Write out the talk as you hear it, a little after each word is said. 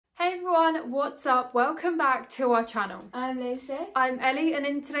everyone, what's up? Welcome back to our channel. I'm Lucy. I'm Ellie, and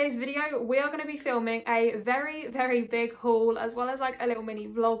in today's video we are going to be filming a very big haul as well as like a little mini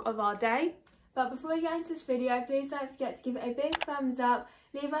vlog of our day. But before we get into this video, please don't forget to give it a big thumbs up,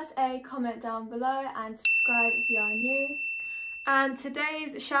 leave us a comment down below and subscribe if you are new. And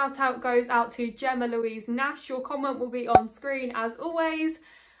today's shout out goes out to Gemma Louise Nash. Your comment will be on screen as always.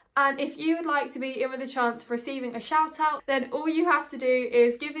 And if you would like to be in with a chance of receiving a shout out, then all you have to do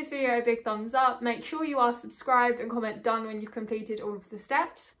is give this video a big thumbs up, make sure you are subscribed and comment done when you've completed all of the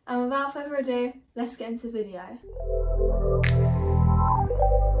steps. And without further ado, let's get into the video.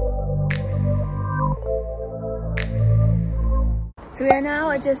 So we are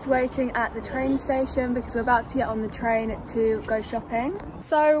now just waiting at the train station because we're about to get on the train to go shopping.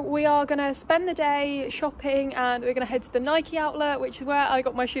 So we are going to spend the day shopping and we're going to head to the Nike outlet, which is where I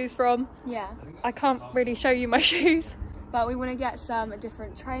got my shoes from. Yeah. I can't really show you my shoes. But we want to get some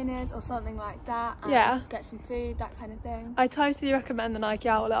different trainers or something like that, and get some food, that kind of thing. I totally recommend the Nike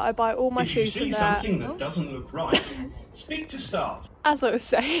outlet. I buy all my shoes from there. If you see something that doesn't look right, speak to staff. As I was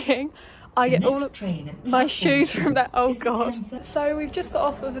saying, I get all of my shoes from there. Oh god. So we've just got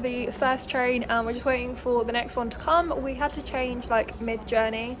off of the first train and we're just waiting for the next one to come. We had to change like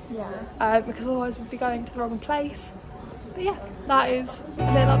mid-journey. Yeah. Because otherwise we'd be going to the wrong place. But yeah, that is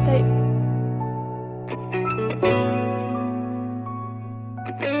a little update.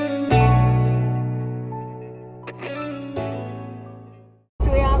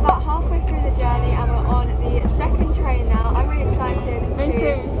 So we are about halfway through the journey and we're on the second train now. I'm really excited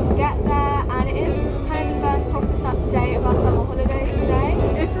to get there, and it is kind of the first proper day of our summer holidays today.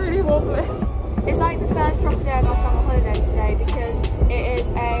 It's really wobbly. It's like the first proper day of our summer holidays today because it is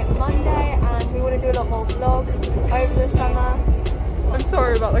a Monday and we want to do a lot more vlogs over the summer. I'm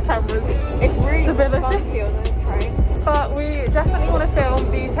sorry about the cameras. It's really bumpy on the train. But we definitely want to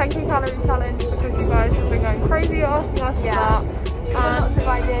film the 10k calorie challenge because you guys have been going crazy asking us for that. We've got lots of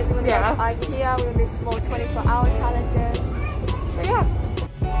ideas. We're going to go to IKEA, we're going to do some more 24-hour challenges. But yeah.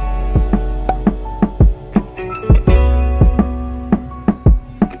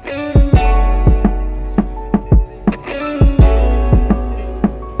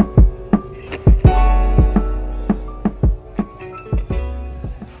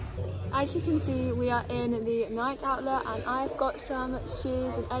 As you can see, we are in the Nike outlet and I've got some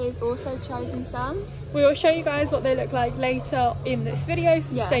shoes and Ellie's also chosen some. We will show you guys what they look like later in this video,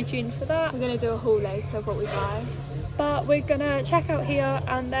 so stay tuned for that. We're going to do a haul later of what we buy. But we're going to check out here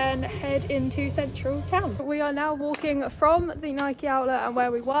and then head into central town. We are now walking from the Nike outlet and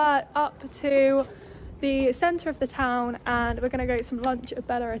where we were up to the centre of the town, and we're going to go get some lunch at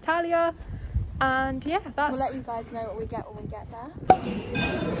Bella Italia. And yeah, that's... We'll let you guys know what we get when we get there.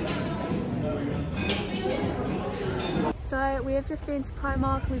 So we have just been to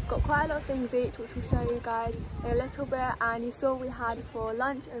Primark. We've got quite a lot of things each, which we'll show you guys in a little bit. And you saw what we had for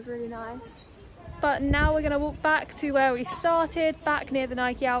lunch. It was really nice. But now we're going to walk back to where we started, back near the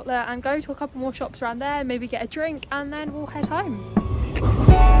Nike outlet, and go to a couple more shops around there, maybe get a drink, and then we'll head home.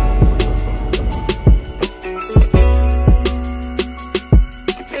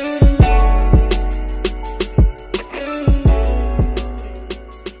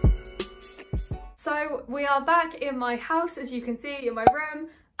 So we are back in my house, as you can see, in my room,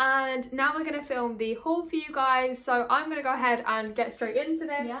 and now we're going to film the haul for you guys. So I'm going to go ahead and get straight into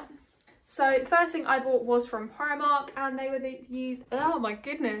this. Yeah. So the first thing I bought was from Primark, and they were these, oh my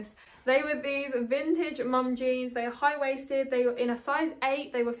goodness, they were these vintage mum jeans. They are high-waisted, they were in a size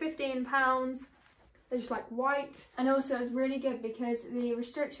 8, they were £15. They're just like white. And also it was really good because the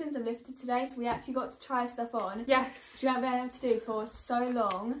restrictions are lifted today, so we actually got to try stuff on. Yes. Which we haven't been able to do for so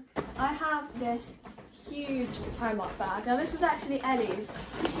long. I have this huge Primark bag. Now this was actually Ellie's.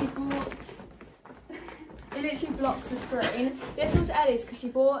 She bought... It literally blocks the screen. This was Ellie's because she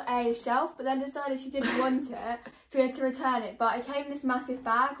bought a shelf but then decided she didn't want it, so we had to return it. But it came in this massive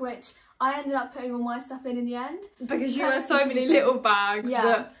bag which I ended up putting all my stuff in the end. Because you had so many little bags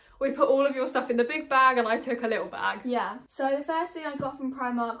that we put all of your stuff in the big bag and I took a little bag. Yeah. So the first thing I got from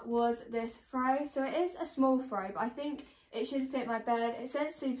Primark was this throw. So it is a small throw, but I think it should fit my bed. It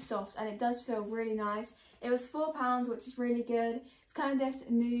says super soft and it does feel really nice. It was £4, which is really good. It's kind of this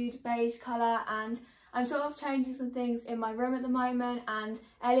nude beige colour, and I'm sort of changing some things in my room at the moment, and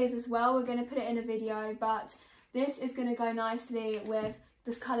Ellie's as well. We're going to put it in a video, but this is going to go nicely with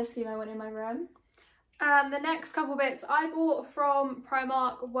this colour scheme I want in my room. And the next couple bits I bought from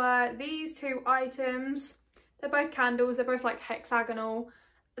Primark were these two items. They're both candles, they're both like hexagonal.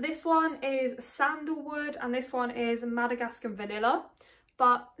 This one is sandalwood and this one is Madagascar vanilla.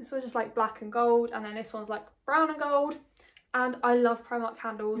 But this one's just like black and gold, and then this one's like brown and gold. And I love Primark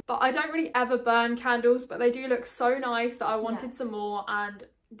candles, but I don't really ever burn candles, but they do look so nice that I wanted some more, and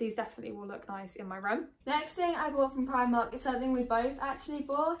these definitely will look nice in my room. Next thing I bought from Primark is something we both actually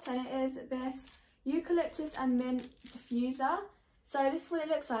bought, and it is this eucalyptus and mint diffuser. So this is what it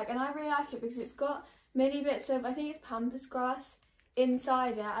looks like, and I really like it because it's got mini bits of, I think it's pampas grass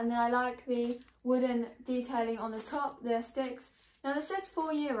inside it, and then I like the wooden detailing on the top, the sticks. Now this says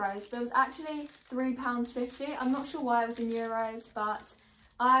 €4, but it was actually £3.50. I'm not sure why it was in euros, but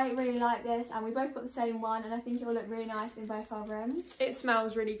I really like this, and we both got the same one, and I think it will look really nice in both our rooms. It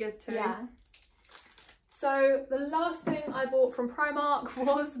smells really good too. Yeah. So the last thing I bought from Primark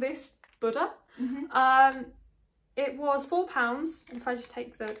was this Buddha. It was £4. If I just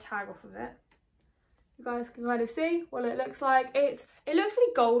take the tag off of it, you guys can kind of see what it looks like. It looks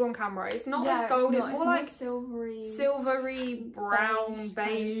really gold on camera. It's not as gold, it's more like silvery brown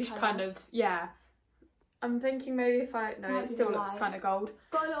beige kind of, yeah. I'm thinking maybe if it still looks kind of gold.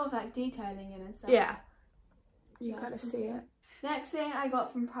 Got a lot of like detailing in and stuff. Yeah, you kind of see it. Next thing I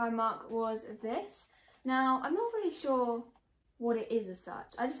got from Primark was this. Now I'm not really sure what it is as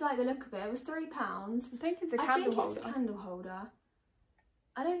such. I just like the look of it. It was £3. I think it's a candle holder. It's a candle holder.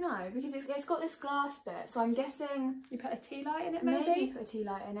 I don't know, because it's got this glass bit, so I'm guessing you put a tea light in it, maybe? Maybe put a tea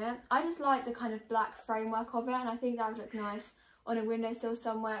light in it. I just like the kind of black framework of it, and I think that would look nice on a windowsill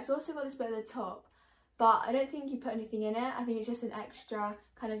somewhere. It's also got this bit at the top, but I don't think you put anything in it. I think it's just an extra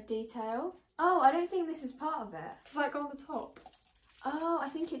kind of detail. Oh, I don't think this is part of it. Does that go on the top? Oh, I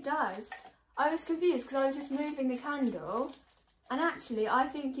think it does. I was confused because I was just moving the candle, and actually I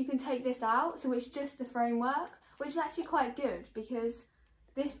think you can take this out, so it's just the framework, which is actually quite good because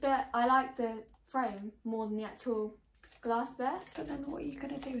this bit, I like the frame more than the actual glass bit. But then what are you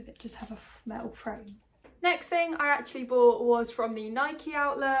going to do with it? Just have a metal frame? Next thing I actually bought was from the Nike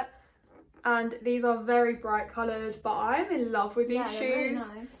outlet, and these are very bright coloured, but I'm in love with these shoes. Really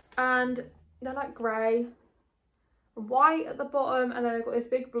nice. And they're like grey, white at the bottom, and then they've got this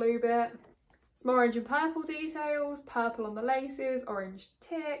big blue bit. Some orange and purple details, purple on the laces, orange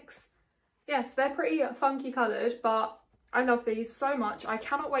ticks. Yes, they're pretty funky coloured, but I love these so much. I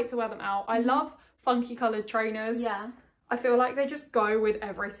cannot wait to wear them out. I love funky coloured trainers. Yeah. I feel like they just go with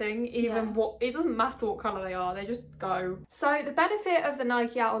everything, even it doesn't matter what colour they are, they just go. So the benefit of the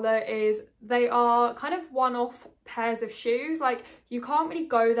Nike outlet is they are kind of one-off pairs of shoes. Like, you can't really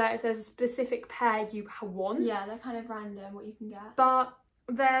go there if there's a specific pair you want. Yeah, they're kind of random what you can get. But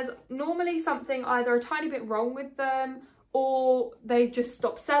there's normally something either a tiny bit wrong with them, or they just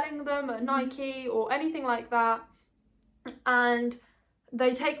stop selling them at Nike or anything like that. And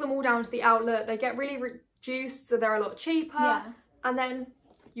they take them all down to the outlet, they get really reduced, so they're a lot cheaper, and then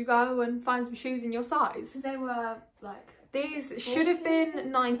you go and find some shoes in your size. So they were like, these 40? should have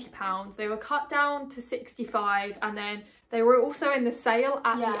been £90. They were cut down to 65, and then they were also in the sale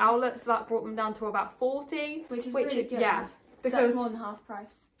at the outlet, so that brought them down to about 40, which is really good. Yeah, because that's more than half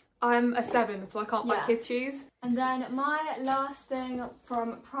price. I'm a 7, so I can't buy kids shoes. And then my last thing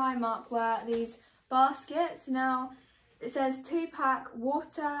from Primark were these baskets. Now it says 2-pack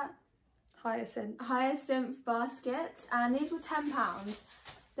water hyacinth baskets, and these were £10.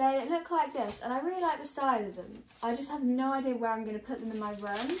 They look like this, and I really like the style of them. I just have no idea where I'm going to put them in my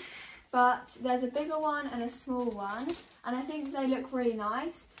room, but there's a bigger one and a small one, and I think they look really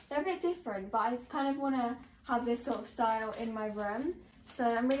nice. They're a bit different, but I kind of want to have this sort of style in my room, so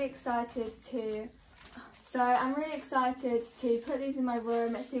I'm really excited to put these in my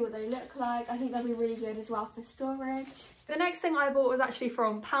room and see what they look like. I think they'll be really good as well for storage. The next thing I bought was actually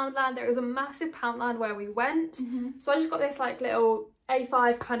from Poundland. There was a massive Poundland where we went. So I just got this like little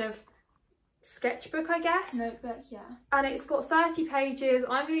A5 kind of sketchbook, I guess. Notebook, yeah. And it's got 30 pages.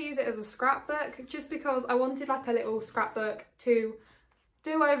 I'm going to use it as a scrapbook just because I wanted like a little scrapbook to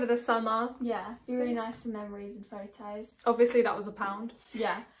do over the summer. Yeah, be really nice for memories and photos. Obviously that was £1.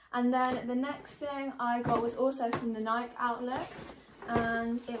 Yeah. And then the next thing I got was also from the Nike outlet,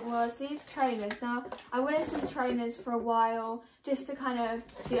 and it was these trainers. Now, I wanted some trainers for a while just to kind of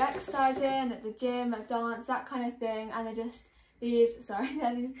do exercise in at the gym, at dance, that kind of thing. And they're just these,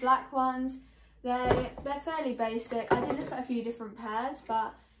 they're these black ones. They're fairly basic. I did look at a few different pairs,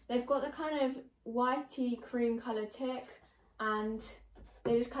 but they've got the kind of whitey cream coloured tick, and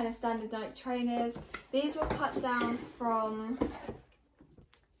they're just kind of standard Nike trainers. These were cut down from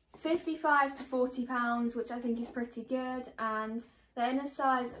 £55 to £40, which I think is pretty good, and they're in a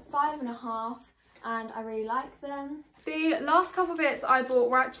size 5.5, and I really like them. The last couple bits I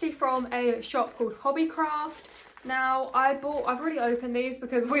bought were actually from a shop called Hobbycraft. Now I've already opened these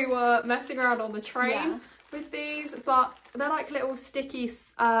because we were messing around on the train with these, but they're like little sticky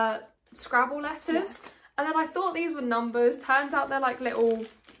Scrabble letters, And then I thought these were numbers. Turns out they're like little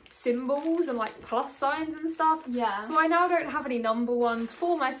symbols and like plus signs and stuff. Yeah. So I now don't have any number ones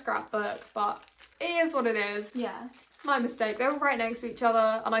for my scrapbook, but it is what it is. Yeah. My mistake. They were right next to each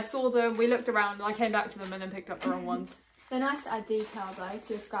other and I saw them, we looked around and I came back to them and then picked up the wrong ones. They're nice to add detail though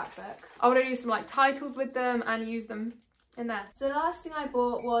to your scrapbook. I want to do some like titles with them and use them in there. So the last thing I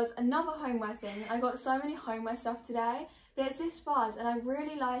bought was another homeware thing. I got so many homeware stuff today, but it's this vase and I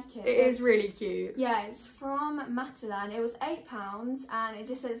really like it. It is really cute. Yeah, it's from Matalan. It was £8 and it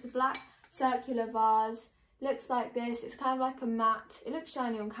just says black circular vase. Looks like this. It's kind of like a matte. It looks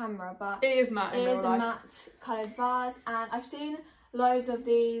shiny on camera, but it is matte in real life. It is a matte coloured vase, and I've seen loads of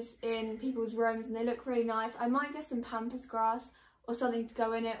these in people's rooms and they look really nice. I might get some pampas grass or something to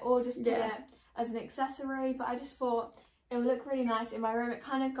go in it, or just put it as an accessory, but I just thought it would look really nice in my room. It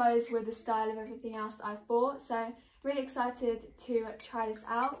kind of goes with the style of everything else that I've bought, so really excited to try this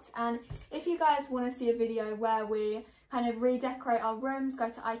out. And if you guys want to see a video where we kind of redecorate our rooms, go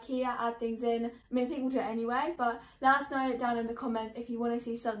to IKEA, add things in, I mean I think we'll do it anyway, but let us know down in the comments if you want to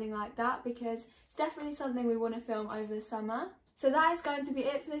see something like that, because it's definitely something we want to film over the summer. So that is going to be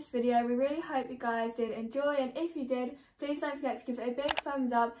it for this video. We really hope you guys did enjoy, and if you did, please don't forget to give it a big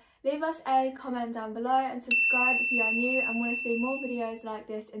thumbs up, leave us a comment down below and subscribe if you are new and want to see more videos like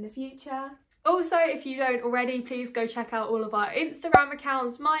this in the future. Also, if you don't already, please go check out all of our Instagram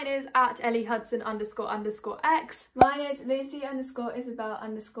accounts. Mine is at @EllieHudson__X. Mine is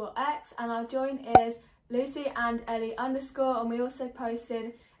Lucy_Isabel_X, and our joint is Lucy and Ellie_, and we also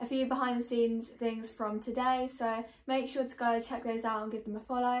posted a few behind the scenes things from today, so make sure to go check those out and give them a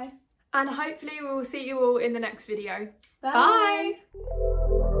follow. And hopefully we will see you all in the next video. Bye. Bye.